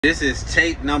This is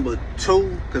tape number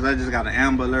 2 because I just got an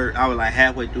Amber Alert. I was like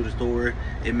halfway through the story.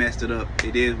 It messed it up.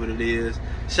 It is what it is.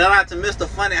 Shout out to Mr.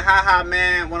 Funny Haha,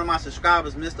 man. One of my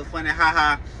subscribers, Mr. Funny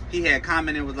Haha. He had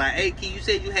commented and was like, hey, Key, you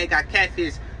said you had got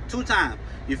catfish 2 times.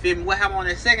 You feel me? What happened on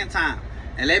that second time?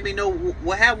 And let me know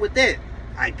what happened with that.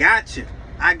 I got you.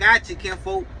 I got you,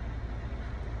 kinfolk.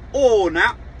 Oh,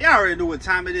 now. Y'all already know what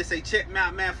time it is. Say, check me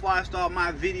out, man, before I start my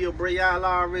video, bro. Y'all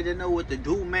already know what to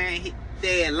do, man. Hit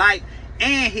that like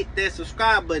and hit that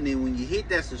subscribe button. And when you hit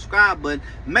that subscribe button,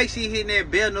 make sure you hit that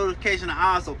bell notification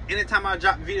on, so anytime I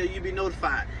drop a video, you be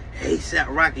notified. Hey, Sat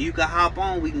Rocket, you can hop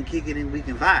on, we can kick it and we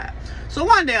can vibe. So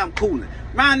one day I'm cooling.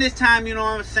 Around this time, you know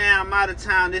what I'm saying, I'm out of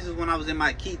town. This is when I was in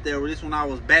my Keith era. This when I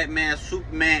was Batman,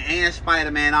 Superman, and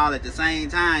Spider-Man all at the same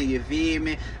time, you feel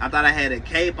me? I thought I had a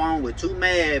cape on with 2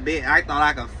 mad, bitch. I thought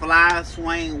I could fly,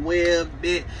 swing webs,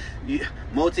 bitch.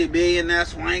 Multi-billionaire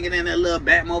swinging in that little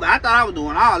Batmobile. I thought I was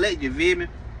doing all that, you feel me?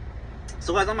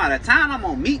 So as I'm out of town, I'm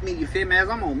gonna meet me, you feel me? As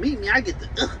I'm gonna meet me, I get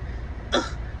the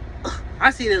I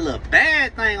see that little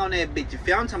bad thing on that bitch, you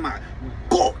feel? I'm talking about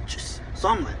gorgeous. So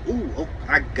I'm like, ooh, oh,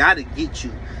 I gotta get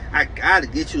you. I gotta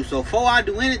get you. So before I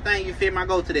do anything, you feel me, I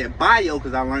go to that bio,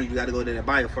 because I learned you gotta go to that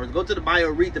bio first. Go to the bio,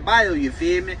 read the bio, you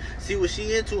feel me? See what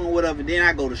she into and whatever. Then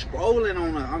I go to scrolling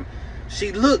on her.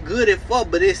 She looked good as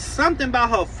fuck, but it's something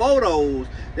about her photos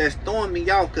that's throwing me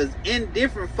off, because in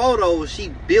different photos, she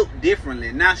built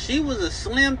differently. Now, she was a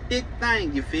slim, thick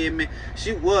thing, you feel me?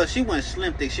 She wasn't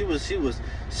slim, thick. She was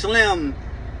slim,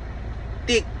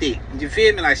 thick, you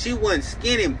feel me? Like, she wasn't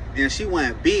skinny and she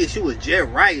wasn't big. She was just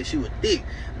right and she was thick.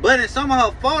 But in some of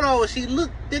her photos, she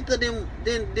looked thicker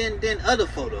than other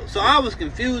photos. So I was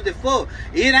confused as fuck.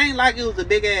 It ain't like it was a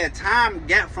big ass time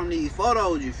gap from these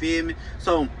photos, you feel me?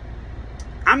 So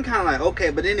I'm kind of like, okay,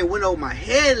 but then it went over my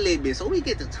head a little bit. So we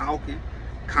get to talking,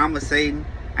 conversating.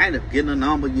 I ended up getting a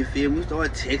number, you feel me? We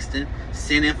started texting,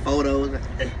 sending photos.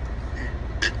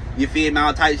 You feel me?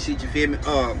 All type of shit, you feel me?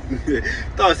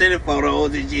 Started sending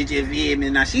photos and shit, you feel me?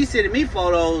 Now, she's sending me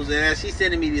photos, and as she's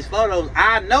sending me these photos,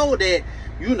 I know that,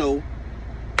 you know,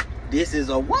 this is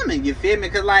a woman, you feel me?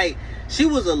 Because, like, she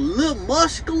was a little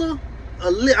muscular.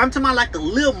 I'm talking about like a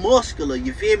little muscular,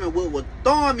 you feel me? Was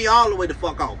throwing me all the way the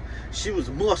fuck off. She was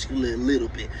muscular a little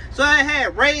bit. So I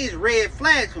had raised red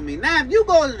flags for me. Now, if you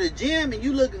go to the gym and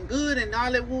you looking good and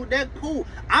all that, woo, that's cool.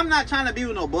 I'm not trying to be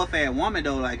with no buff ass woman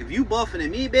though. Like, if you buffing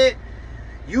than me, bitch,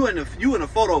 you in the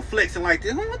photo flexing like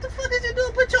this. What the fuck did you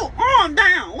do? Put your arm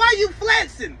down. Why you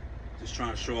flexing? Just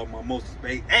trying to show off my muscles,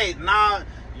 babe. Hey, nah,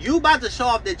 you about to show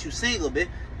off that you single, bitch.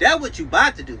 That's what you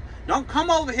about to do. Don't come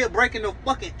over here breaking the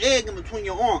fucking egg in between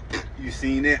your arms. You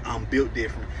seen that? I'm built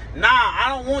different. Nah, I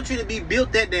don't want you to be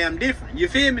built that damn different. You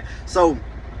feel me? So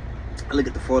I look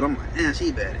at the photo. I'm like, damn,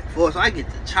 she bad at four. So I get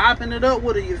to chopping it up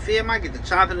with her. You feel me? I get to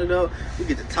chopping it up. We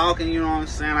get to talking. You know what I'm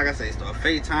saying? Like I say, start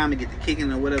FaceTime and get to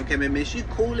kicking or whatever. Came in, man. She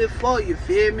cool as fuck. You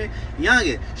feel me?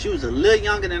 Younger. She was a little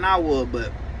younger than I was,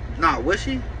 but nah, was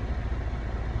she?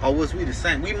 Or was we the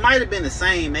same? We might have been the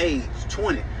same age,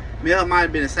 20. Me and her might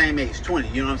have been the same age, 20,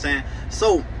 you know what I'm saying?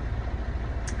 So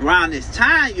around this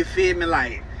time, you feel me,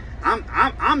 like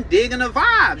I'm digging the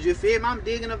vibes, you feel me? I'm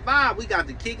digging the vibe. We got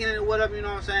to kicking it or whatever, you know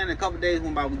what I'm saying? And a couple days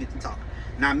went by, we get to talking.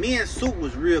 Now, me and Soup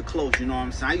was real close, you know what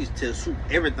I'm saying? I used to tell Soup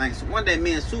everything. So one day,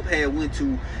 me and Soup had went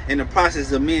to, in the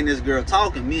process of me and this girl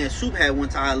talking, me and Soup had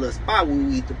went to our little spot where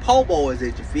we eat the po' boys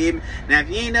at, you feel me? Now, if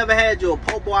you ain't never had your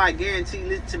po' boy, I guarantee,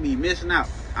 listen to me, you're missing out.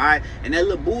 Alright, and that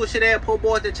little bullshit ass po'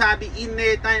 boy that y'all be eating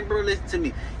everything, bro, listen to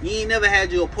me. You ain't never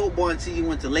had your po' boy until you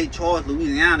went to Lake Charles,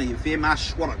 Louisiana, you feel me? I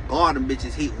swear to God, them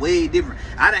bitches hit way different.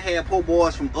 I done had po'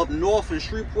 boys from up north in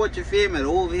Shreveport, you feel me, and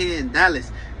over here in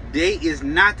Dallas. They is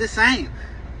not the same.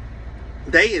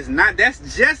 They is not.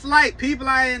 That's just like people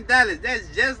out in Dallas.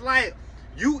 That's just like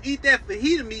you eat that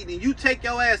fajita meat and you take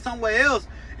your ass somewhere else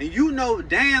and you know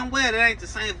damn well that ain't the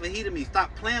same fajita meat.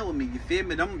 Stop playing with me, you feel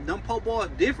me? Them po' boys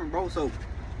different, bro. So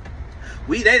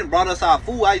they done brought us our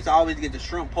food. I used to always get the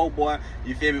shrimp po' boy,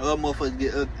 you feel me? Other motherfuckers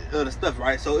get other stuff,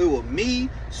 right? So it was me,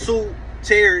 Sue,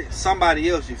 Terry, somebody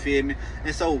else, you feel me?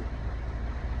 And so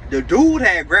the dude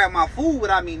had grabbed my food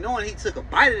without me knowing. He took a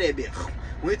bite of that bitch.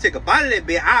 When he took a bite of that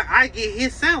bitch, I get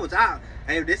his sandwich.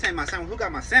 Hey, this ain't my sandwich. Who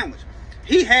got my sandwich?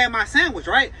 He had my sandwich,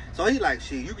 right? So he like,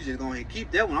 shit, you can just go ahead and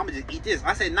keep that one. I'm gonna just eat this.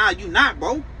 I said, nah, you not,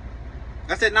 bro.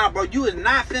 I said, nah, bro, you is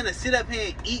not finna sit up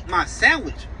here and eat my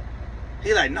sandwich.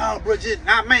 He like, nah, bro, just,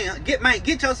 nah, man,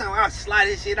 get your sandwich. I'll slide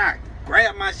this shit out.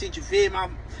 Grab my shit, you feel me?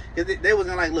 Cause they was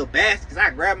in like little baskets. I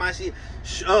grabbed my shit.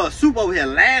 Soup over here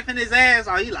laughing his ass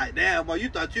off. He like, damn, boy, you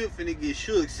thought you were finna get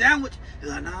Suge sandwich? He's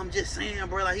like, nah, I'm just saying,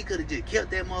 bro. Like, he could have just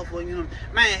killed that motherfucker, you know?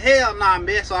 Man, hell nah,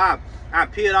 man. So I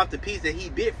peeled off the piece that he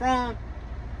bit from.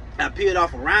 I peeled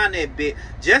off around that bit,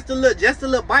 just a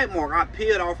little bite mark. I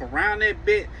peeled off around that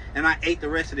bit, and I ate the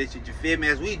rest of that shit. You feel me?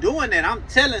 As we doing that, I'm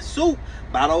telling Soup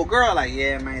about old girl, like,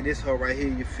 yeah, man, this her right here.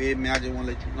 You feel me? I just want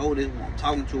to let you know this. Who I'm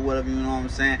talking to, whatever. You know what I'm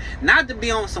saying? Not to be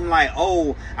on some like,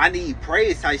 oh, I need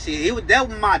praise type shit. That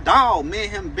was my dog. Me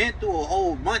and him been through a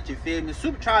whole bunch. You feel me?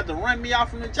 Soup tried to run me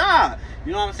off from the job.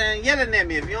 You know what I'm saying? Yelling at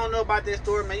me. If you don't know about that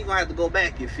story, man, you gonna have to go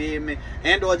back. You feel me?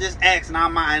 And or just ask, and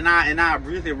I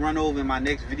briefly run over in my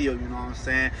next video. You know what I'm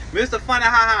saying? Mr. Funny,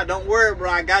 haha, don't worry, bro.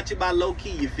 I got you by low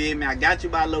key. You feel me? I got you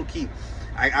by low key.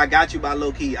 I got you by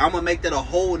low key. I'm gonna make that a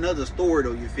whole nother story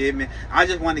though. You feel me? I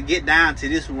just want to get down to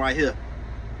this one right here.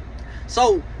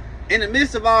 So, in the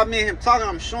midst of all me and him talking,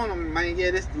 I'm showing him, man,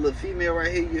 yeah, this the little female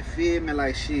right here. You feel me?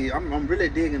 Like, shit, I'm really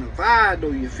digging the vibe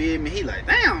though. You feel me? He like,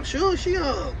 damn, sure, she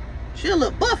a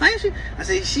little buff, ain't she? I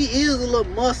said, she is a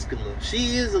little muscular.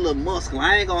 She is a little muscular.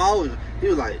 I ain't gonna hold you. He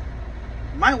was like,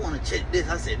 you might want to check this.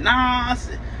 I said, nah. I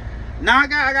said, nah, I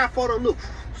got photo. Look.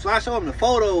 So I show him the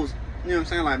photos. You know what I'm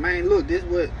saying? Like, man, look, this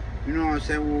what, you know what I'm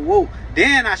saying? Whoa.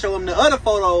 Then I show him the other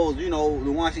photos, you know,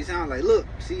 the one she sounds like, look,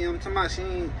 see, I'm talking about,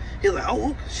 he's like,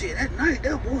 oh, shit, that night,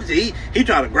 that boy. He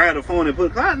tried to grab the phone and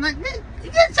put it. I'm like, man,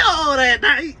 you get your old that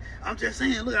night. I'm just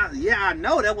saying, look, yeah, I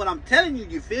know. That's what I'm telling you.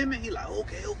 You feel me? He like,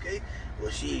 okay.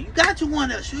 Well, shit, you got you one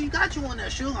that shoe.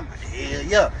 I'm like, hell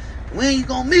yeah. When you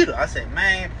gonna meet her? I said,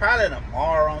 man, probably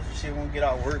tomorrow. Some shit won't get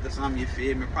out work or something. You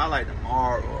feel me? Probably like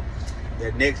tomorrow or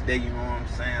the next day. You know what I'm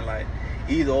saying? Like,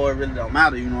 either or, it really don't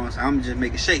matter. You know what I'm saying? I'm just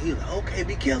making shake. He was like, okay,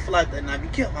 be careful like that. Now be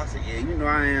careful. I said, yeah, you know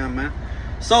I am, man.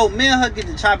 So me and her get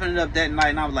to chopping it up that night,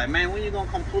 and I was like, man, when you gonna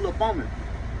come pull up on me?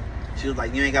 She was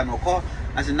like, you ain't got no car.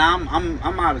 I said, nah,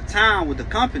 I'm out of town with the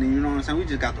company. You know what I'm saying? We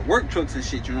just got the work trucks and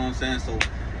shit. You know what I'm saying? So.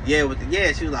 Yeah,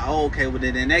 she was like, oh, okay, well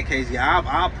then in that case, yeah,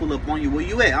 I'll pull up on you. Where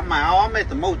you at? I'm like, oh, I'm at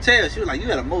the motel. She was like, you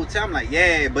at a motel? I'm like,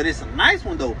 yeah, but it's a nice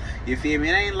one though. You feel me?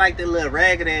 It ain't like that little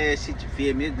ragged ass shit, you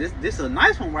feel me? This is a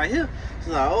nice one right here. She's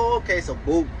like, oh, okay, so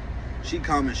boop. She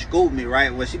come and scoop me,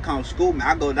 right? When she come scoop me,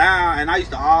 I go down, and I used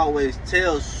to always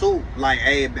tell Soup, like,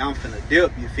 hey, I'm finna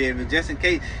dip, you feel me? Just in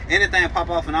case anything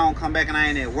pop off and I don't come back and I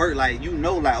ain't at work, like, you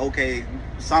know, like, okay,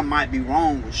 something might be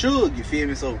wrong with Suge, you feel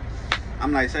me? So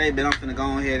I'm like, say, but I'm finna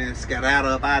go ahead and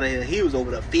skedaddle up out of here. He was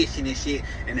over there fishing and shit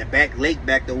in the back lake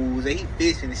back the woods. He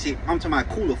fishing and shit. I'm talking about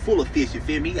a cooler full of fish, you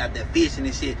feel me? He got that fishing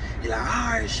and shit. He like, all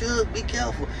right, Suge, be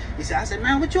careful. He said, I said,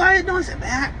 man, what you out here doing? I said,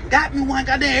 man, I got me one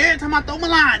goddamn. Every time I throw my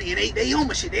line in, they on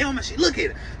my shit. Look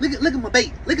at it. Look at my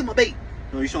bait. Look at my bait.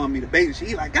 You know, he's showing me the bait and shit.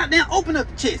 He like, goddamn, open up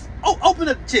the chest. Oh, open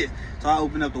up the chest. So I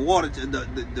opened up the water,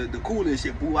 the cooler and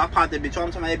shit, boo. I popped that bitch on.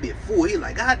 I'm talking about that bitch full. He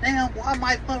like, goddamn, boy, I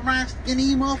might fuck around skinny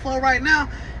these motherfucker right now,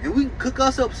 and we can cook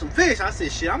us up some fish. I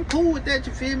said, shit, I'm cool with that.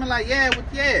 You feel me? Like, yeah. He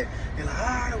like, all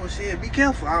right, well, shit, be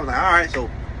careful. I was like, all right. So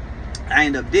I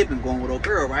end up dipping, going with old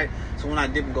girl, right? So when I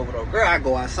dip and go with old girl, I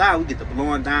go outside. We get to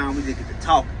blowing down. We just get to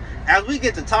talking. As we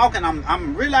get to talking,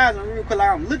 I'm realizing real quick, like,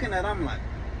 I'm looking at her, I'm like,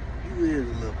 you is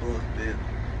a little buff, bitch.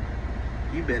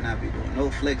 You better not be doing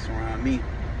no flex around me.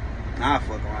 I'll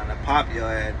fuck around and pop your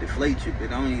ass, deflate you, but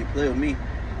don't even play with me.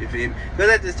 You feel me?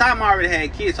 Because at this time I already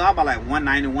had kids, so I was about like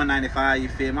 190, 195. You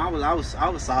feel me? I was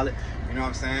solid. You know what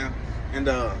I'm saying? And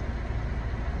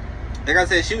like I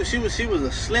said, she was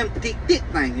a slim, thick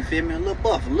thing. You feel me? A little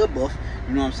buff. You know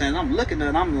what I'm saying? I'm looking at her,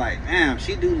 and I'm like, damn,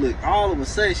 she do look. All of a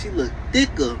sudden, she look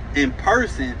thicker in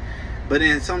person, but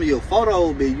in some of your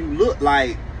photos, but you look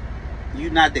like you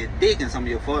not that thick in some of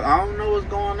your photos. I don't know what's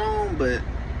going on, but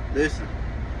listen.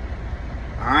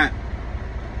 All right,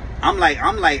 I'm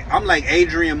like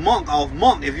Adrian Monk off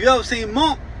Monk. If you ever seen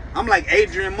Monk, I'm like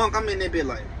Adrian Monk. I'm in that bit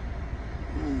like,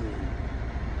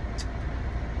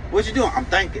 what you doing? I'm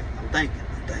thinking.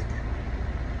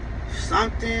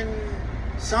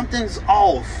 Something's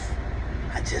off.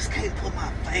 I just can't put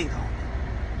my finger on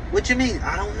it. What you mean?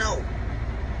 I don't know.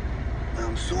 But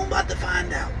I'm soon about to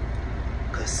find out.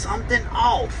 Cause something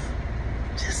off.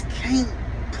 Just can't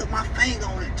put my finger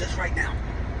on it just right now.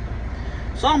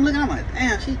 So I'm looking, I'm like,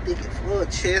 damn, she thick as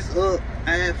fuck, chest up,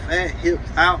 ass fat,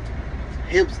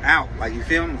 hips out. Like, you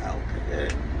feel me? Like, okay, yeah.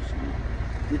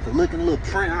 Get the looking little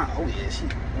print out. Oh yeah, she.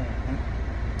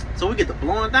 So we get to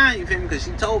blowing down, you feel me? Because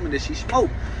she told me that she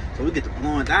smoked. So we get to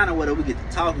blowing down or whatever, we get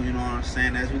to talking, you know what I'm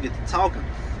saying? As we get to talking,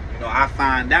 you know, I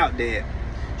find out that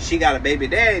she got a baby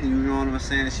daddy, you know what I'm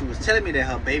saying? And she was telling me that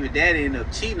her baby daddy ended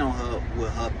up cheating on her with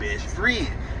her best friend.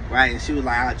 Right, and she was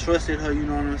like, I trusted her, you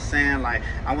know what I'm saying? Like,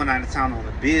 I went out of town on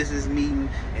a business meeting,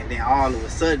 and then all of a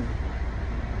sudden,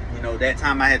 you know, that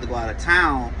time I had to go out of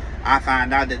town, I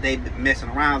found out that they been messing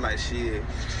around. Like, shit,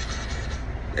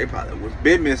 They probably was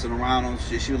been messing around on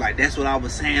shit. She was like, that's what I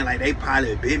was saying. Like, they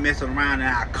probably been messing around, and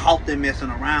I caught them messing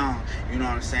around. You know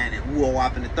what I'm saying? And woo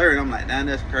off in the third. I'm like, damn,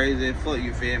 that's crazy. Fuck,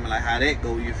 you feel me? Like, how that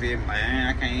go? You feel me? Like,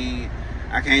 man,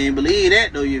 I can't even believe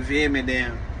that though. You feel me?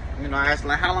 Then, you know, I asked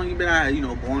like, how long you been out here? You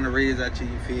know, born and raised out here.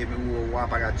 You feel me? Woo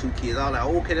wop. I got 2 kids. I was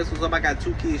like, okay, that's what's up. I got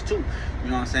 2 kids too. You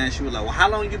know what I'm saying? She was like, well, how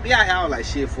long you be out here? I was like,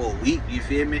 shit, for a week. You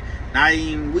feel me? Not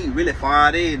even a week, really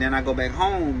 5 days. Then I go back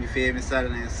home. You feel me?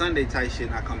 Saturday and Sunday type shit.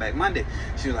 And I come back Monday.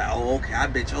 She was like, oh, okay. I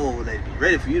bet your old lady be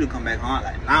ready for you to come back home. I'm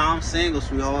like, nah, I'm single,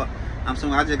 sweetheart. I'm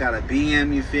single. I just got a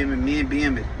BM. You feel me? Me and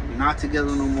BM is not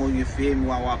together no more. You feel me?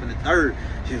 While whopping the third.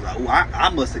 She was like, oh, I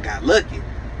must have got lucky.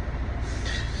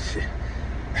 Shit.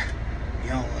 You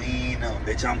don't even know,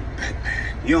 bitch. I'm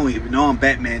Batman. You don't even know I'm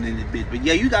Batman in this bitch. But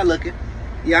yeah, you got lucky.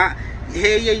 Yeah,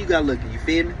 hell yeah, you got lucky. You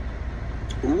feel me?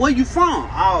 Where you from?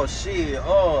 Oh shit. You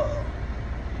know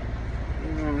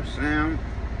what I'm saying?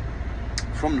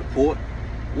 From the port.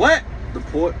 What? The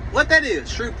port? What that is?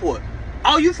 Shreveport.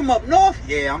 Oh, you from up north?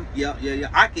 Yeah, yeah.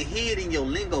 I can hear it in your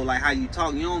lingo, like how you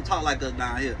talk. You don't talk like us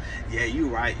down here. Yeah, you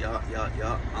right.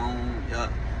 Yeah.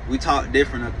 We talk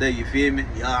different up there. You feel me?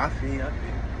 Yeah, I feel.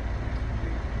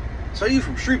 So you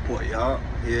from Shreveport, y'all?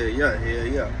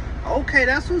 Yeah. Okay,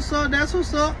 that's what's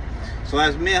up. So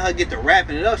as me and her get to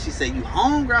wrapping it up, she said, you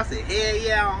hungry? I said, hell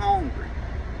yeah, I'm hungry.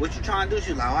 What you trying to do?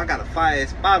 She's like, oh, I got a fire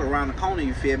spot around the corner,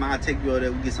 you feel me? I'll take you over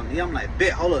there, we get something. I'm like,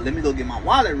 bet, hold up, let me go get my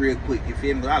wallet real quick, you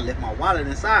feel me? I left my wallet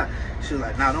inside. She was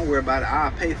like, nah, don't worry about it,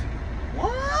 I'll pay for you.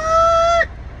 What?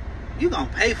 You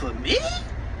gonna pay for me?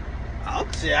 Oh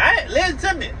shit, listen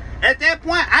to me. At that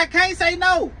point, I can't say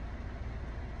no.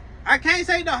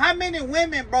 How many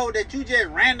women, bro, that you just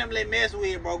randomly mess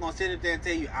with, bro, gonna sit up there and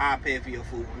tell you, I'll pay for your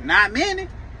food? Not many.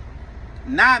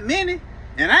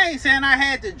 And I ain't saying I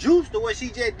had the juice to what she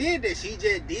just did that. She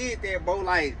just did that, bro,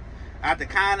 like, out the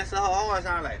kindness of her heart. So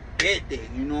I'm like, bet that,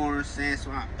 you know what I'm saying?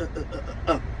 So I'm,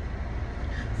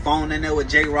 phone in there with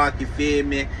J-Rock, you feel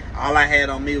me? All I had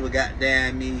on me was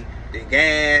goddamn me, the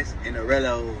gas, and the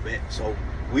relo of it. So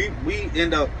we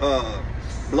end up,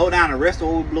 blow down the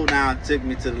restaurant. We blow down, took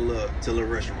me to the little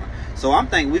restaurant. So I'm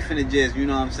thinking we finna just, you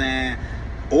know what I'm saying,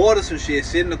 order some shit,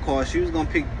 sit in the car. She was gonna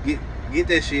get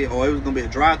that shit, or it was gonna be a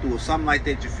drive-through or something like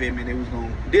that, you feel me? And it was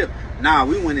gonna dip. Nah,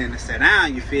 we went in and sat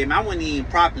down, you feel me? I wasn't even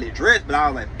properly dressed, but I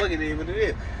was like, fuck it, what it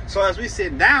is. So as we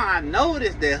sit down, I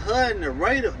noticed that her and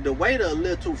the waiter a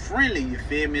little too friendly, you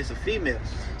feel me? It's a female.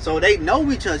 So they know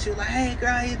each other. She was like, hey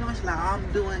girl, how you doing? She's like,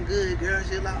 I'm doing good, girl.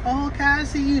 She's like, oh, okay, I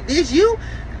see you. This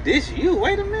you?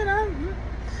 Wait a minute.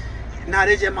 Nah,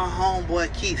 this just my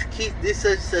homeboy Keith. This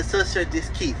this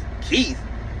Keith. Keith?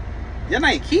 Your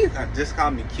name Keith? Just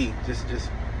call me Keith.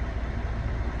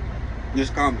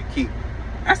 Just call me Keith.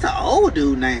 That's an old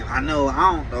dude name. I don't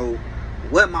know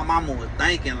what my mama was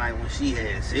thinking, like, when she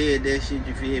had said that shit,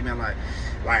 you feel me? Like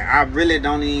I really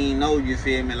don't even know, you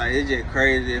feel me? Like, it's just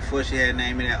crazy. Before she had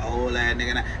named me that old ass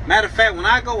nigga. Matter of fact, when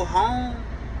I go home,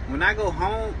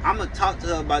 I'm gonna talk to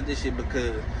her about this shit,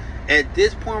 because at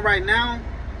this point right now,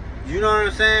 you know what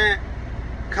I'm saying?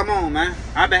 Come on, man.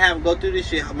 I've been having to go through this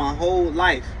shit my whole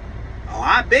life. Oh,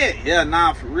 I bet. Yeah,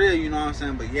 nah, for real, you know what I'm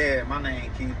saying? But yeah, my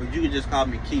name Keith, but you can just call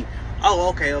me Keith. Oh,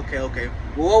 okay. Well,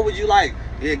 what would you like?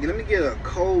 Yeah, let me get a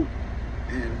Coke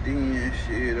and then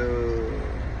shit,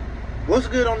 what's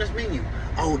good on this menu?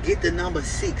 Oh, get the number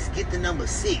 6. The number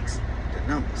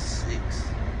 6.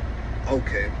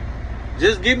 Okay.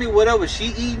 Just give me whatever she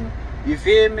eating, you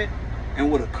feel me?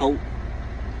 And with a Coke.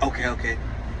 Okay.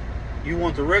 You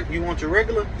want your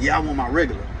regular? Yeah, I want my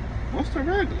regular. What's the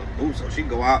regular? Ooh, so she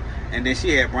go out and then she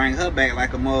had bring her back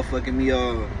like a motherfucking me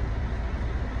a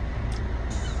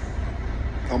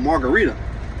margarita,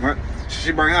 right?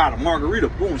 She bring out a margarita.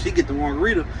 Boom, she get the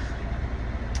margarita.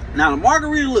 Now the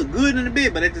margarita look good in the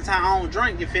bed, but at the time I don't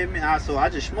drink, you feel me? So I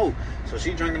just smoke. So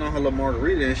she drinking on her little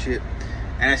margarita and shit.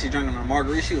 And as she drinking on the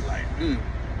margarita, she was like,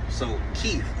 So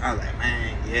Keith, I was like,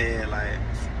 man, yeah, like,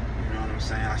 you know what I'm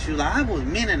saying? She was like, I was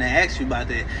meaning to ask you about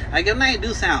that. Like, your name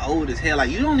do sound old as hell. Like,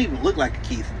 you don't even look like a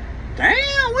Keith.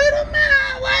 Damn, wait a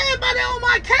minute. Why everybody on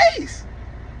my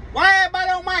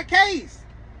case?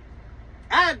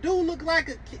 I do look like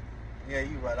a Keith. Yeah,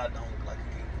 you right, I don't look like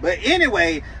a Keith. But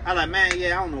anyway, I like, man,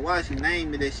 yeah, I don't know why she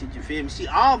named me that shit, you feel me? She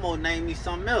almost named me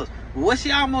something else. But what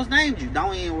she almost named you?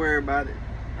 Don't even worry about it.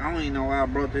 I don't even know why I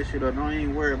brought this shit up. Don't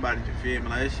even worry about it, you feel me?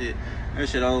 Like, that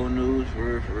shit old news,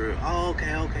 for real. Oh,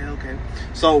 okay.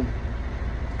 So,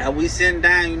 as we sitting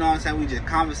down, you know what I'm saying? We just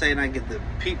conversating. I get to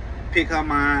pick her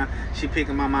mind. She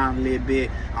picking my mind a little bit.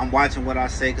 I'm watching what I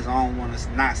say, because I don't want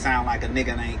to not sound like a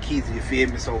nigga named Keith, you feel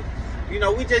me? So, you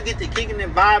know, we just get to kicking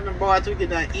and vibing, bro, after we get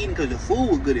done eating, because the food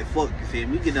was good as fuck, you feel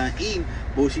me? We get done eating,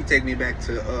 boy, she take me back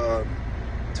to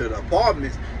the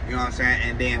apartments, you know what I'm saying?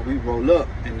 And then we roll up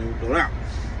and then we go down.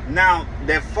 Now,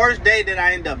 that first day that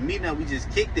I ended up meeting her, we just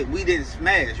kicked it. We didn't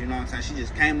smash, you know what I'm saying? She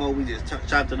just came over, we just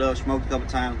chopped it up, smoked a couple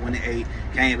times, went and ate,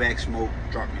 came back, smoked,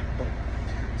 dropped me. Boom.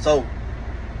 So,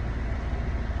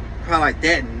 probably like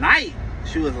that night,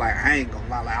 she was like, I ain't gonna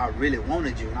lie, like, I really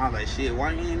wanted you. And I was like, shit,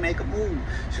 why you ain't make a move?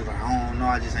 She was like, I don't know,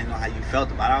 I just ain't know how you felt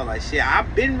about it. I was like, shit,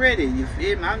 I've been ready, you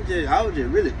feel me? I was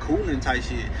just really cooling type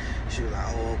shit. She was like,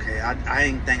 oh, okay. I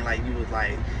ain't think like you was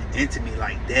like into me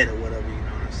like that or whatever, you know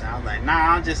what I'm saying? I was like,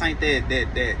 nah, I just ain't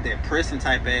that pressing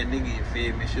type ass nigga, you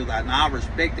feel me? She was like, nah, I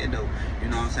respect it though, you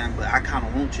know what I'm saying? But I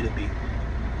kinda want you to be.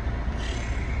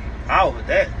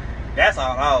 That's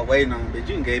all I was waiting on, but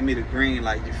you gave me the green,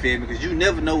 like, you feel me? Because you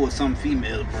never know what some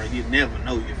females bring. You never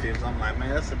know, you feel me? So I'm like, man,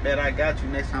 that's a bet I got you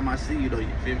next time I see you, though,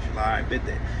 you feel me? She's like, all right, bet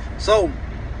that. So,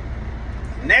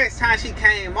 next time she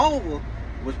came over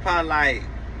was probably like,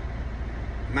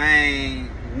 man,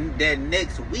 that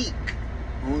next week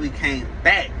when we came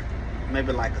back,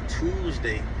 maybe like a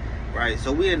Tuesday, right?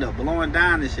 So we ended up blowing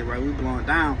down this shit, right? We blowing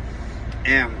down,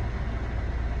 and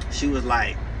she was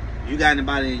like, you got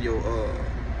anybody in your,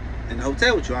 in the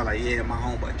hotel with you? I was like, yeah, my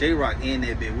homeboy J-Rock in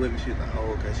that bit with me. She was like,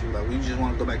 oh, okay. She was like, well, you just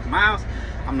want to go back to my house?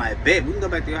 I'm like, bet, we can go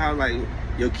back to your house. Like,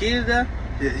 your kids there?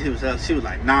 She was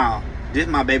like, nah, this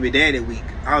my baby daddy week.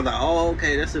 I was like, oh,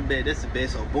 okay, that's a bet, that's a bet.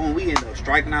 So boom, we end up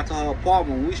striking out to her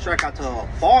apartment. When we strike out to her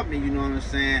apartment, you know what I'm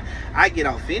saying, I get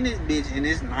off in this bitch and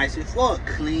it's nice as fuck,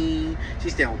 clean. She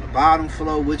stayed on the bottom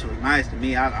floor, which was nice to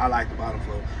me. I like the bottom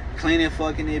floor. Clean and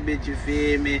fucking that bitch, you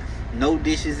feel me? No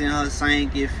dishes in her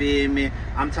sink, you feel me?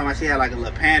 I'm talking about she had like a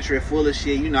little pantry full of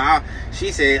shit. You know,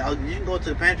 she said, oh, you can go to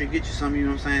the pantry and get you something, you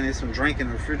know what I'm saying? There's some drink in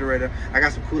the refrigerator. I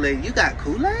got some Kool-Aid. You got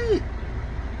Kool-Aid?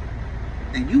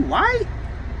 And you white?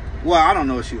 Well, I don't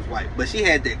know if she was white, but she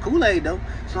had that Kool-Aid though.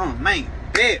 So, man,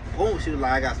 boom, she was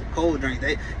like, I got some cold drinks.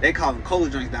 They call them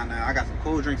cold drinks down there. I got some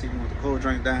cold drinks if you want the cold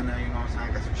drinks down there, you know what I'm saying?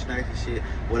 I got some snacks and shit,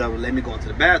 whatever. Let me go into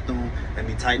the bathroom. Let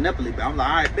me tighten up a little bit. I'm like,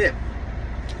 all right, bet.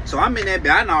 So I'm in that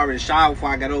bed. I done already showered before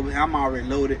I got over here. I'm already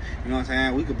loaded. You know what I'm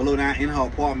saying? We could blow down in her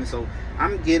apartment. So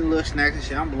I'm getting little snacks and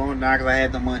shit. I'm blowing down because I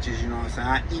had the munchies. You know what I'm saying?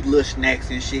 I eat little snacks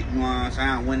and shit. You know what I'm saying?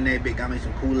 I went in that bit, got me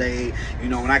some Kool-Aid. You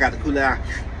know, when I got the Kool-Aid,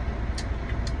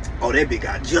 oh, that bit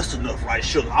got just enough right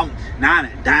sugar. I'm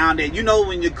down there. You know,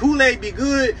 when your Kool-Aid be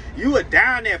good, you are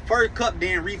down that first cup,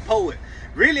 then repo it.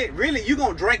 Really, you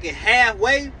gonna drink it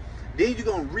halfway, then you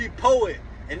gonna repo it.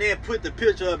 And then put the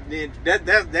picture up. Then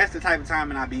that's the type of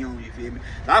timing I be on. You feel me?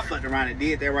 So I fucked around and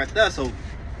did that right there. So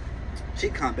she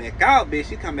come back out, bitch.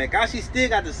 She come back out. She still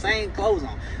got the same clothes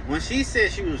on. When she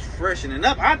said she was freshening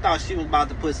up, I thought she was about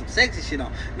to put some sexy shit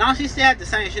on. No, she still had the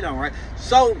same shit on, right?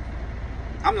 So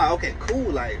I'm like, okay,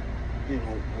 cool. Like, you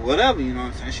know, whatever. You know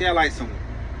what I'm saying? She had like some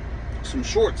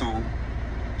shorts on,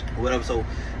 or whatever. So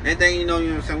that thing, you know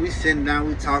what I'm saying? We sitting down,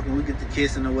 we talking, we get the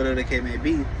kissing or whatever the case may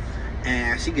be,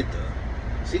 and she get the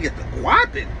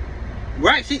guapping,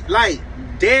 right? She like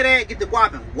dead ass get the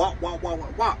guapping, walk.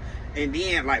 And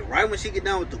then like right when she get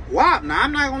done with the guap, now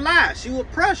I'm not gonna lie, she was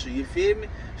pressure, you feel me?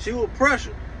 She was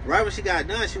pressure. Right when she got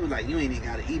done, she was like, you ain't even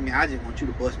gotta eat me, I just want you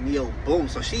to bust me open. Boom.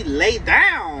 So she laid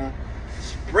down,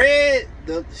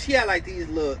 she had like these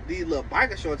little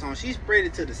biker shorts on. She spread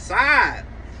it to the side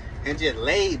and just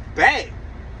laid back.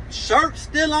 Shirt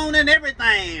still on and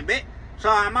everything, bitch. So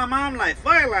my mom like,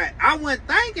 fuck, like, I wasn't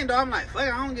thinking though. I'm like, fuck,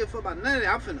 I don't give a fuck about none of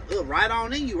that. I'm finna up right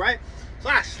on in you, right? So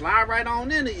I slide right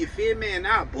on in her, you feel me? And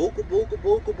now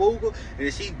booka.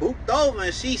 And she booked over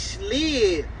and she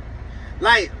slid.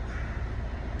 Like,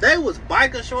 they was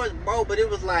biker shorts, bro, but it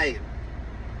was like,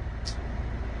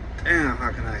 damn,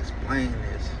 how can I explain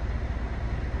this?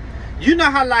 You know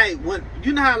how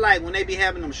when they be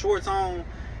having them shorts on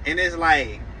and it's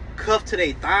like cuffed to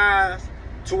their thighs?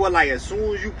 To where like as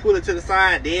soon as you pull it to the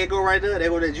side, they go right there, they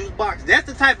go to the juice box. That's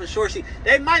the type of shorts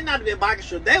they might not have been biker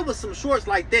shorts. There was some shorts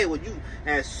like that where you,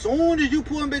 as soon as you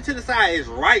pull them to the side, it's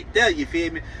right there, you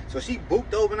feel me? So she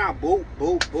booped over and I boop,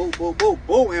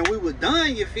 and we were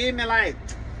done, you feel me? Like,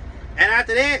 and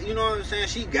after that, you know what I'm saying,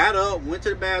 she got up, went to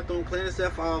the bathroom, cleaned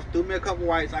herself off, threw me a couple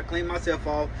wipes, I cleaned myself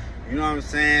off, you know what I'm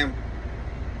saying?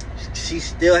 She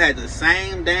still had the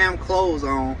same damn clothes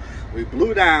on. We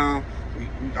blew down.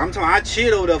 I'm talking, I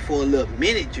chilled over there for a little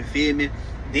minute, you feel me?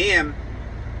 Then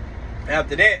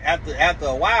after that, after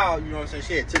a while, you know what I'm saying,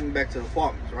 she had took me back to the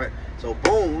apartments, right? So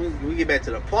boom, we get back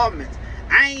to the apartments.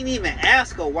 I ain't even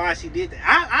ask her why she did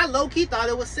that. I low-key thought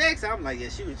it was sex. I'm like, yeah,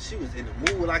 she was in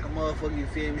the mood like a motherfucker, you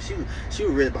feel me? She was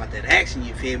really about that action,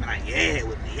 you feel me? Like, yeah,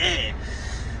 with the yeah.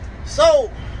 So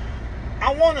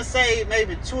I want to say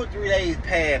maybe 2 or 3 days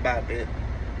passed about that.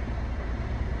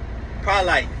 Probably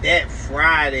like that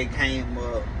Friday came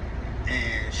up,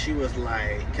 and she was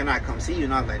like, "Can I come see you?"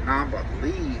 And I was like, "Nah, I'm about to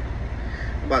leave.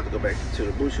 I'm about to go back to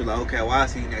the booth." She was like, "Okay, well, I'll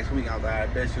see you next week." I was like, "I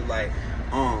bet." She was like,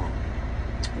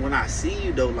 when I see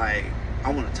you though, like,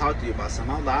 I want to talk to you about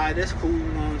something. I was like, "Alright, that's cool." You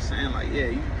know what I'm saying? Like, yeah,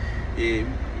 you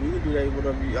can do that,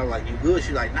 whatever. I was like, "You good?"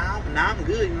 She's like, nah, I'm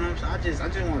good. You know what I'm saying? I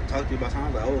just want to talk to you about something.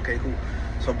 I was like, "Oh, okay, cool."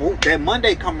 So that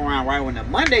Monday come around, right? When the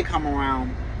Monday come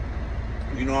around,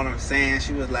 you know what I'm saying?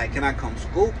 She was like, "Can I come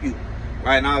scoop you?"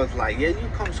 Right? And I was like, "Yeah, you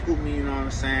come scoop me." You know what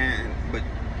I'm saying? But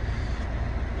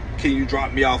can you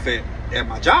drop me off at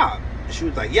my job? And she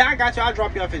was like, "Yeah, I got you. I'll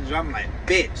drop you off at the job." I'm like,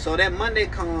 "Bet." So that Monday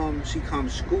comes, she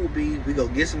comes scoop me. We go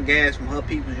get some gas from her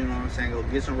people. You know what I'm saying? Go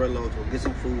get some reloads, go get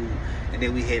some food, and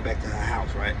then we head back to her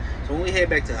house, right? So when we head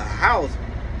back to her house,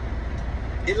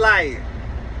 it like,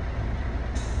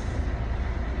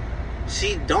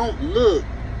 she don't look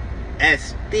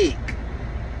as thick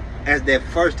as that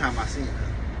first time I seen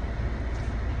her.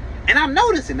 And I'm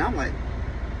noticing, I'm like,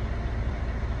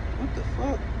 what the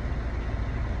fuck?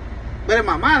 But in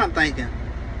my mind, I'm thinking,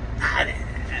 I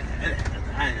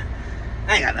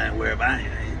ain't got nothing to worry about. I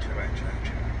ain't trying.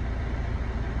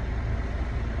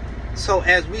 So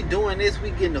as we doing this,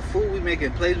 we getting the food, we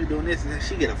making plays, we doing this, and then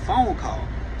she get a phone call.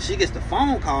 She gets the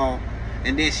phone call,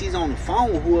 and then she's on the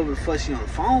phone with whoever the fuck she on the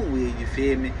phone with, you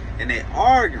feel me? And they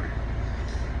arguing.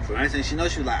 So next thing she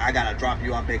knows, she was like, "I gotta drop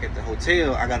you off back at the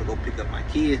hotel. I gotta go pick up my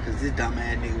kids, cause this dumb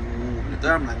ass nigga woo."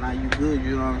 I'm like, "Nah, you good?"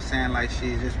 You know what I'm saying? Like,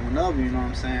 shit, just whenever, you know what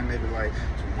I'm saying? Maybe like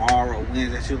tomorrow or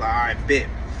Wednesday. She was like, "Alright, bet."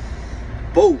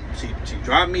 Boom. She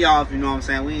dropped me off, you know what I'm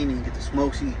saying? We ain't even get to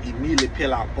smoke. She immediately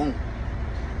peel out, boom.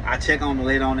 I check on her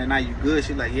later on that night, "You good?"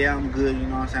 She's like, "Yeah, I'm good." You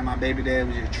know what I'm saying? My baby dad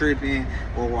was just tripping.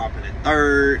 We're up in the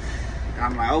third. And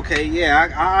I'm like, "Okay, yeah,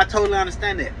 I totally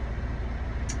understand that."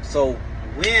 So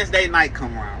Wednesday night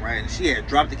come around, right? And she had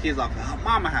dropped the kids off at her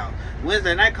mama house.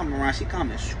 Wednesday night come around, she come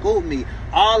and scoop me.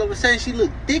 All of a sudden, she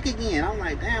looked thick again. I'm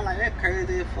like, damn, like that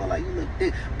crazy. Feel like you look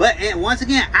thick. But and once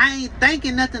again, I ain't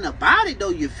thinking nothing about it though.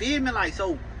 You feel me? Like,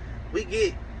 so we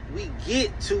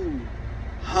get to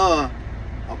her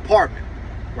apartment,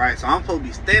 right? So I'm supposed to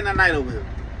be staying the night over here.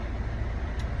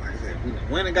 Like I said, we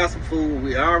went and got some food.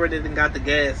 We already done got the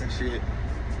gas and shit.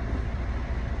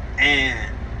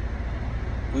 And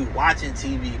we watching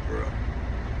TV, bro.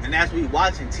 And as we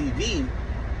watching TV,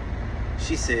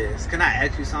 she says, "Can I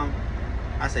ask you something?"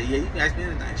 I said, "Yeah, you can ask me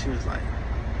anything." She was like,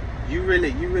 you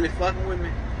really fucking with me?"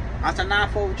 I said, "Nah, I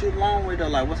fuck with you a long way though.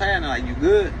 Like, what's happening? Like, you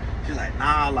good?" She's like,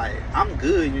 "Nah, like, I'm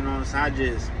good, you know what I'm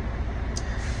saying?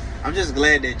 I'm just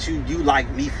glad that you like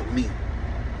me for me."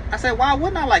 I said, "Why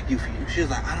wouldn't I like you for you?" She was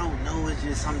like, "I don't know, it's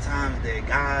just sometimes that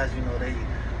guys, you know, they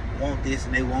want this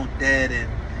and they want that, and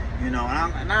you know," and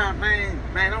I'm like, "Nah, man,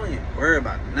 don't even worry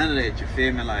about none of that, you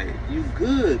feel me? Like, you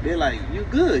good." They're like, "You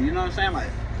good," you know what I'm saying? Like,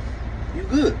 "You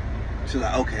good." She's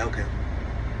like, okay.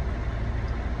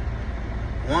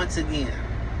 Once again,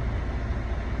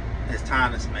 it's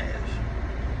time to smash.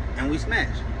 And we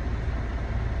smashed.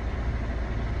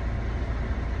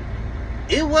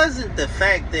 It wasn't the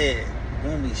fact that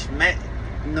when we smashed,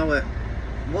 you know what?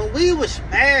 When we were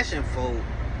smashing, folks,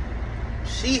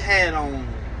 she had on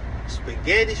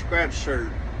spaghetti scrap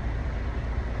shirt,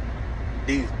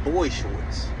 these boy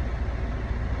shorts,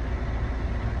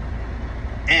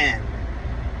 and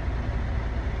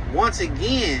once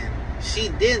again, she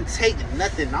didn't take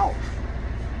nothing off,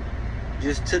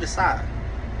 just to the side.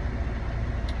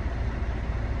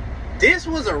 This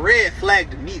was a red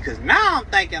flag to me, because now I'm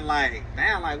thinking like,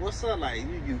 damn, like, what's up? Like,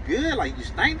 you good? Like, you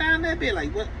stink down there, bitch?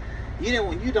 Like, what? You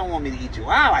don't want me to eat you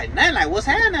out? Like, nothing. Like, what's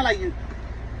happening? Like, you,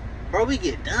 bro, we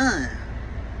get done.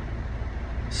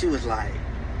 She was like,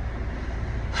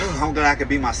 "I'm glad I could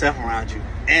be myself around you,"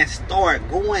 and start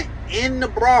going in the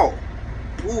brawl.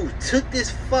 Ooh, took this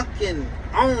fucking,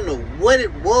 I don't know what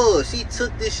it was. She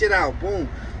took this shit out, boom.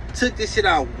 Took this shit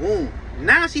out, boom.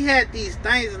 Now she had these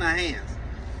things in her hands.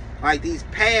 Like these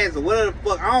pads or whatever the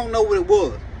fuck. I don't know what it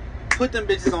was. Put them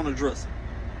bitches on the dresser.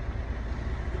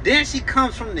 Then she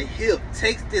comes from the hip,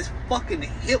 takes this fucking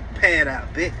hip pad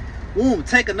out, bitch. Boom,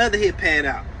 take another hip pad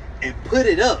out and put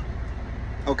it up.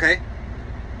 Okay?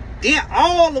 Then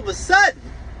all of a sudden,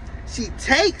 she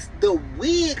takes the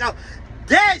wig out.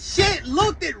 That shit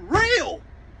looked it real.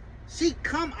 She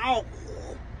come out,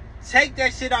 take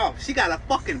that shit off. She got a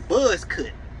fucking buzz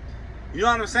cut. You know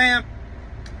what I'm saying?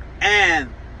 And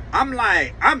I'm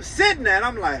like, I'm sitting there and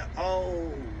I'm like,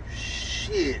 oh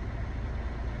shit.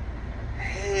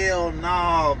 Hell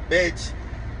no, bitch.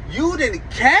 You didn't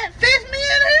catfish me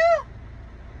in here?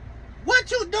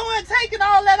 What you doing taking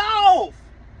all that off?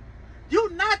 You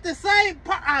at the same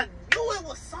part, I knew it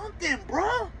was something,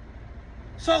 bro.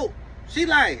 So she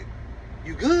like,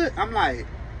 you good? I'm like,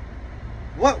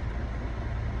 what's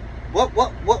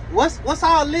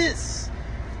all this?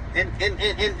 And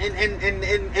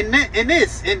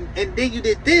this, and then you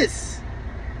did this.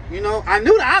 You know, I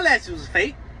knew the eyelashes was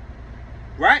fake,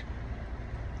 right?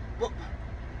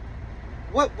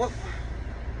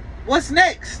 What's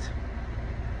next?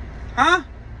 Huh?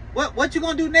 What you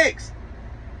gonna do next?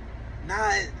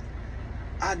 Nah,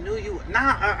 I knew you.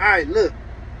 Nah, all right, look.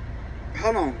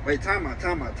 Hold on, wait, time out.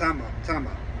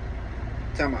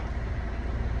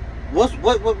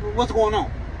 What's going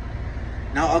on?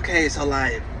 No, okay, so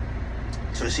like,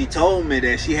 so she told me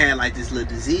that she had like this little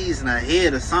disease in her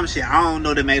head or some shit. I don't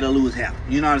know, that made her lose hair.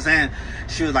 You know what I'm saying?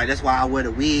 She was like, that's why I wear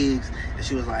the wigs. And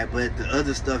she was like, but the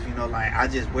other stuff, you know, like I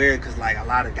just wear it because like a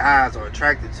lot of guys are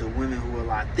attracted to women who are a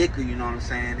lot thicker. You know what I'm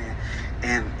saying?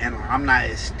 And I'm not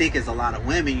as thick as a lot of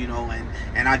women, you know,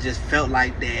 and I just felt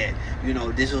like that, you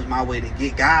know, this was my way to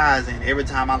get guys. And every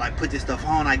time I like put this stuff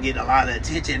on, I get a lot of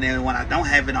attention, and when I don't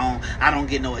have it on, I don't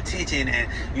get no attention. And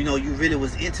you know, you really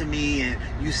was into me, and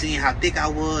you seen how thick I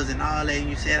was and all that, and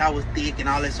you said I was thick and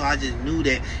all that, so I just knew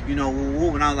that, you know,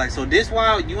 and I was like, so this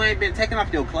why you ain't been taking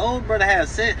off your clothes, brother? Have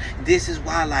sex? This is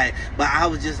why, like, but I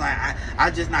was just like,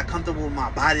 I just not comfortable with my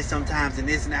body sometimes, and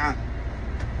this now.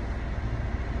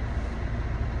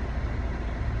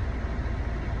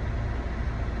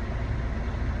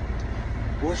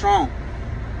 What's wrong?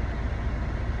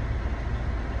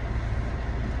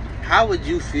 How would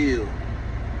you feel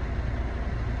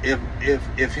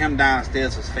if him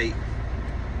downstairs was fake?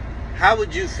 How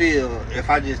would you feel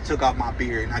if I just took off my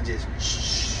beard and I just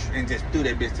threw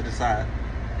that bitch to the side?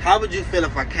 How would you feel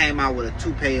if I came out with a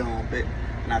toupee on,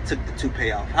 and I took the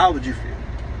toupee off? How would you feel?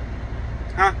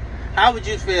 Huh? How would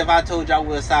you feel if I told you I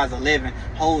was size 11,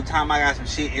 whole time I got some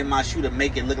shit in my shoe to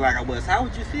make it look like I was? How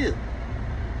would you feel?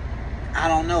 I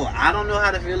don't know. I don't know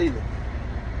how to feel either.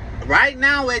 Right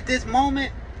now, at this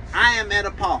moment, I am at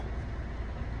a pause.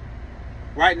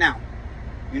 Right now.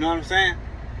 You know what I'm saying?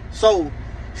 So,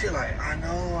 she like, I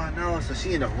know. So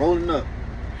she ended up rolling up.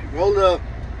 She rolled up.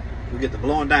 We get to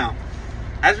blowing down.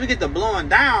 As we get to blowing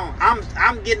down,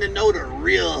 I'm getting to know the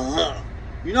real her.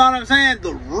 You know what I'm saying?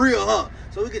 The real her.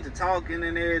 So we get to talking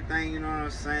and everything, you know what I'm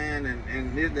saying?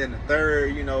 And this, that, and the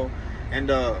third, you know.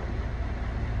 And,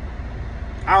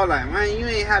 I was like, man, you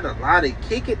ain't had a lot of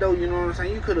kick it though, you know what I'm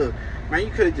saying? You could have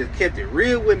just kept it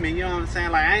real with me, you know what I'm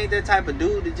saying? Like, I ain't that type of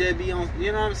dude to just be on,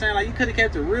 you know what I'm saying? Like, you could have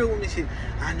kept it real with me. Shit,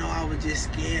 I know I was just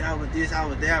scared, I was this, I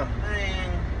was that.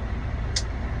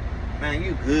 Man,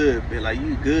 you good, bitch. Like,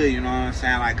 you good, you know what I'm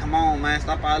saying? Like, come on, man,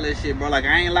 stop all this shit, bro. Like,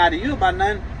 I ain't lied to you about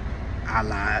nothing. I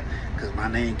lied, because my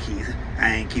name Keith.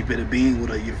 I ain't keep it a being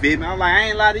with her, you feel me? I'm like, I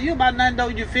ain't lied to you about nothing though,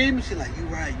 you feel me? She like, you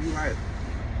right.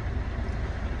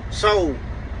 So,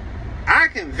 I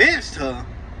convinced her,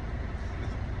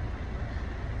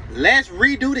 let's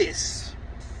redo this.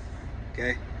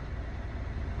 Okay?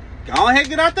 Go ahead,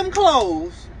 get out them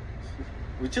clothes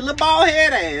with your little bald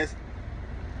head ass,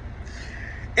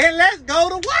 and let's go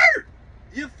to work.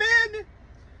 You feel me?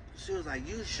 She was like,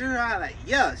 you sure? I was like,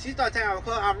 yeah. She started taking off her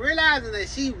clothes. I'm realizing that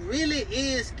she really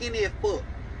is skinny as fuck.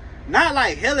 Not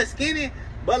like hella skinny,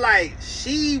 but like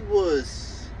she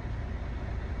was.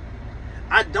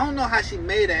 I don't know how she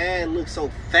made her ass look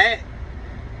so fat.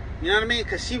 You know what I mean?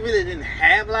 Because she really didn't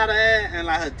have a lot of ass. And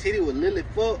like her titty was lily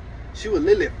fuck. She was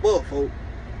lily fuck, folks.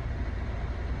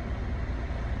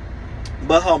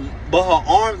 But her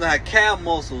arms and her calf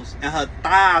muscles and her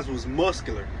thighs was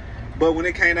muscular. But when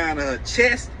it came down to her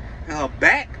chest and her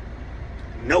back,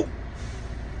 no.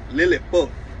 Lily fuck.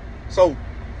 So,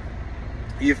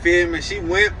 you feel me? She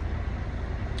went,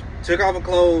 took off her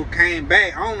clothes, came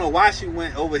back. I don't know why she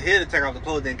went over here to take off the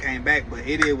clothes, then came back, but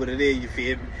it is what it is, you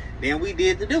feel me? Then we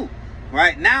did the do.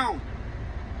 Right now,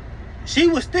 she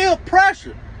was still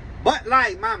pressured. But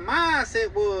like my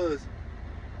mindset was,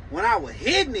 when I was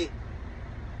hitting it,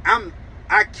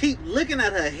 I keep looking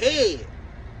at her head.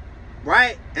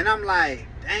 Right? And I'm like,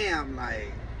 damn,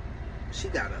 like, she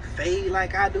got a fade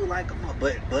like I do, like a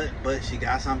mother. But she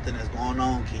got something that's going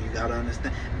on. Can you gotta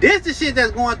understand? This the shit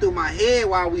that's going through my head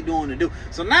while we doing the do.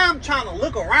 So now I'm trying to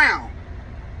look around.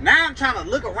 Now I'm trying to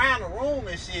look around the room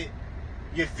and shit.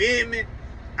 You feel me?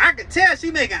 I can tell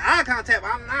she making eye contact,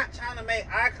 but I'm not trying to make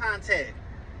eye contact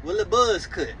with the buzz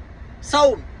cut.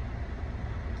 So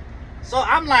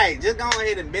I'm like, just go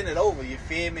ahead and bend it over, you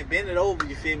feel me? Bend it over,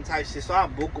 you feel me? Type shit. So I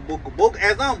book.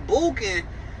 As I'm booking,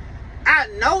 I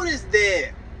noticed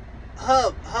that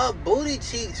her booty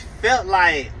cheeks felt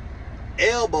like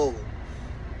elbows.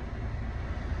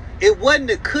 It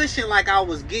wasn't a cushion like I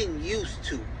was getting used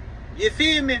to. You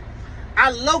feel me?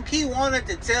 I low-key wanted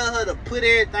to tell her to put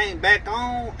everything back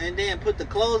on and then put the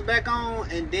clothes back on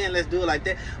and then let's do it like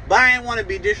that. But I ain't want to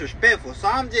be disrespectful. So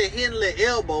I'm just hitting a little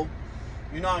elbow.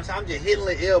 You know what I'm saying? I'm just hitting a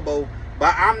little elbow.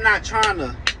 But I'm not trying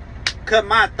to cut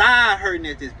my thigh hurting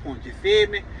at this point. You feel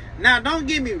me? Now, don't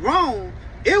get me wrong.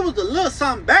 It was a little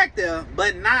something back there,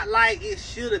 but not like it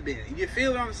should have been. You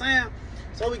feel what I'm saying?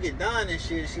 So we get done and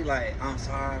shit. She like, I'm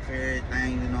sorry for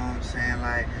everything. You know what I'm saying?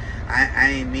 Like,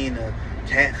 I ain't mean to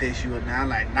catfish you or now.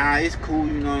 Like, nah, it's cool.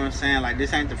 You know what I'm saying? Like,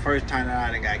 this ain't the first time that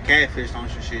I done got catfished on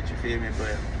some shit. You feel me?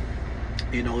 But,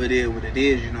 you know, it is what it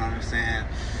is. You know what I'm saying?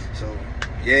 So,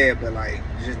 yeah, but like,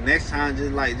 just next time,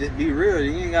 just be real.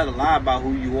 You ain't gotta lie about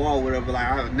who you are or whatever.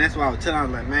 Like, and that's why I was telling her,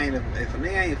 like, man, if a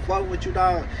nigga ain't fucking with you,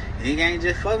 dog, he ain't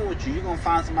just fucking with you. You gonna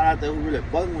find somebody out there who really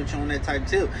fucking with you on that type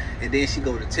tip. And then she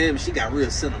go to tell me, she got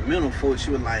real sentimental for it. She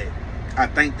was like, I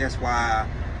think that's why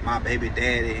my baby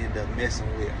daddy ended up messing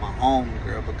with my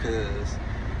homegirl, because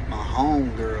my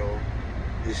homegirl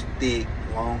is thick,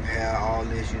 long hair, all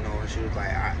this, you know. And she was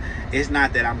like, it's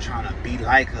not that I'm trying to be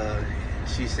like her.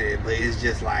 She said, but it's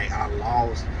just like I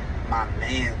lost my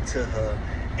man to her,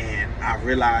 and I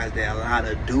realized that a lot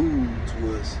of dudes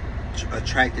was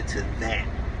attracted to that.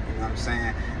 You know what I'm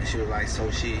saying? And she was like,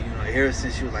 so she, you know, ever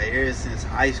since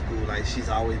high school, like, she's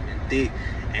always been thick.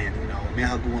 And, you know, me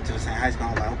and her going to the same high school.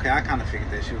 I was like, okay, I kind of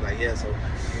figured that. She was like, yeah, so,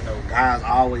 you know, guys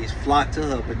always flock to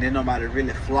her, but then nobody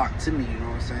really flocked to me, you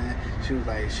know what I'm saying? She was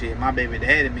like, shit, my baby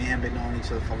daddy and me and him been knowing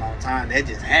each other for a long time. That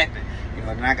just happened. You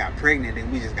know, then I got pregnant,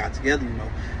 and we just got together, you know.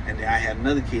 And then I had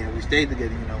another kid, and we stayed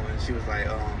together, you know. And she was like,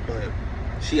 but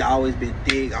she always been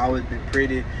thick, always been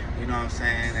pretty, you know what I'm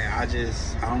saying? And I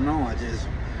don't know, I just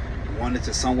wanted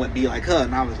to somewhat be like her.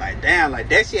 And I was like, damn, like,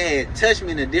 that shit had touched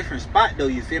me in a different spot, though,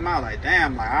 you feel me? I was like,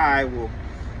 damn, like, all right, well,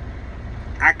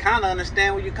 I kind of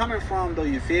understand where you're coming from, though,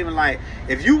 you feel me? Like,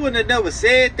 if you wouldn't have never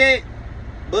said that,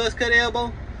 buzz cut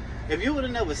elbow, if you would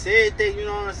have never said that, you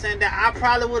know what I'm saying, that I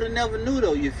probably would have never knew,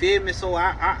 though, you feel me? So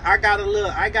I got a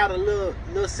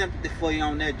little sympathy for you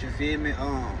on that, you feel me?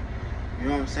 You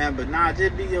know what I'm saying? But nah,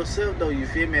 just be yourself, though, you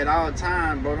feel me? At all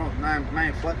times, bro. Don't,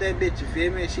 man, fuck that bitch, you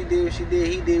feel me? She did what she did,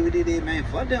 he did what he did, man.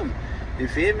 Fuck them. You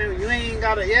feel me? You ain't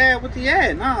gotta, yeah, what the,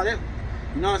 yeah, nah, that,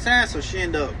 you know what I'm saying?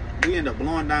 So we ended up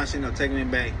blowing down, she ended up taking me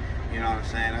back, you know what I'm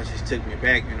saying? That just took me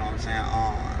back, you know what I'm saying?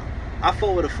 I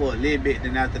fought with her for a little bit,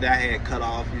 then after that I had cut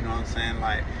off, you know what I'm saying?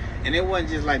 Like, and it wasn't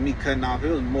just like me cutting off, it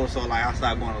was more so like I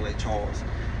started going to Lake Charles,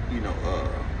 you know,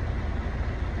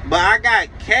 but I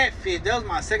got catfish. That was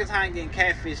my second time getting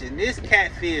catfish, and this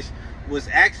catfish was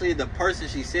actually the person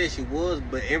she said she was,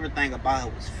 but everything about her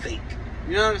was fake.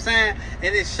 You know what I'm saying?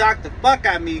 And it shocked the fuck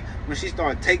out of me when she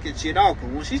started taking shit off. Cause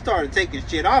when she started taking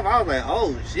shit off, I was like,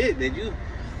 oh shit, did you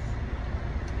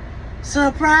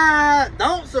surprise?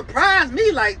 Don't surprise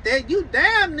me like that. You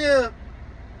damn near,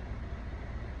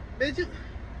 bitch.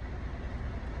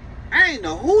 I ain't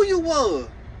know who you was.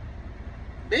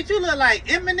 Bitch, you look like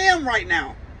Eminem right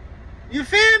now. You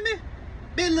feel me?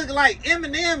 Bitch look like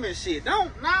Eminem and shit.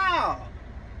 No.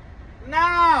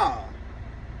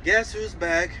 Guess who's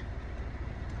back?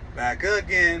 Back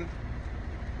again.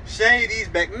 Shady's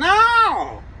back.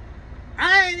 No.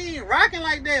 I ain't even rocking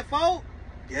like that, folks.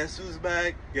 Guess who's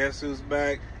back? Guess who's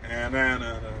back?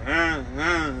 Eminem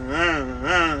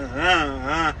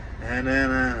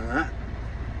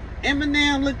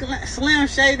looking like Slim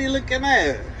Shady looking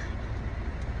at.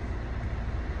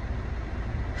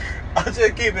 I'll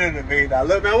just keep it in the vein now.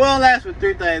 Look, man, we don't last for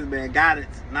three things, man.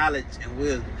 Guidance, knowledge, and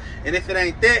wisdom. And if it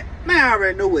ain't that, man, I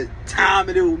already know what time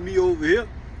it is with me over here.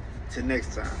 Till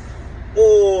next time.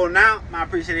 Oh, now, I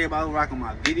appreciate everybody who rocking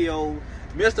my video.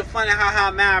 Mr. Funny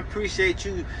Haha, man, I appreciate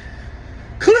you.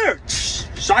 Clear.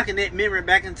 Shocking that memory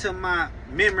back into my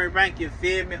memory bank, you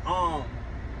feel me?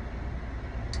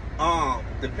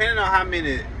 Depending on how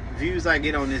many views I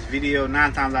get on this video,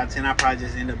 9 times out of 10, I probably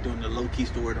just end up doing the low-key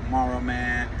story tomorrow,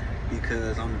 man.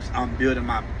 Because I'm building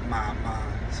my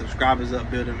subscribers up,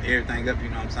 building everything up, you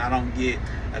know what I'm saying? I don't get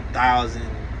 1,000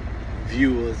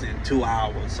 viewers in 2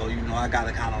 hours, so, you know, I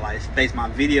gotta kind of like space my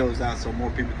videos out so more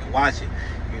people can watch it,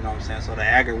 you know what I'm saying? So the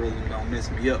algorithm don't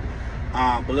mess me up.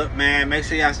 But look, man, make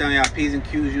sure y'all stay on y'all P's and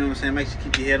Q's, you know what I'm saying? Make sure you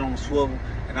keep your head on the swivel.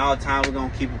 And all the time, we're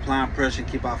going to keep applying pressure,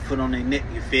 keep our foot on their neck,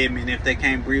 you feel me? And if they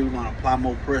can't breathe, we're going to apply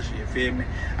more pressure, you feel me?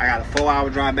 I got a 4-hour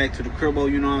drive back to the cribbo,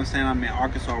 you know what I'm saying? I'm in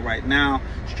Arkansas right now,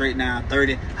 straight down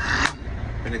 30.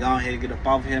 Gonna go ahead and get up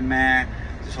off here, man.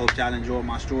 Just hope y'all enjoy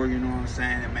my story, you know what I'm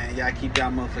saying? And, man, y'all keep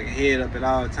y'all motherfucking head up at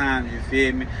all times, you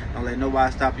feel me? Don't let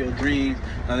nobody stop your dreams.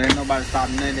 Don't let nobody stop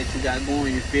nothing that you got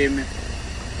going, you feel me?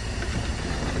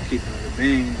 Keep it in the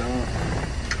bean, dog.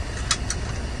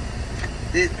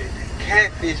 This bitch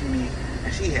catfished me,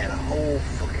 and she had a whole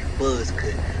fucking buzz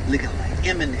cut looking like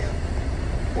Eminem.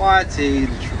 Boy, I tell you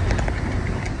the truth.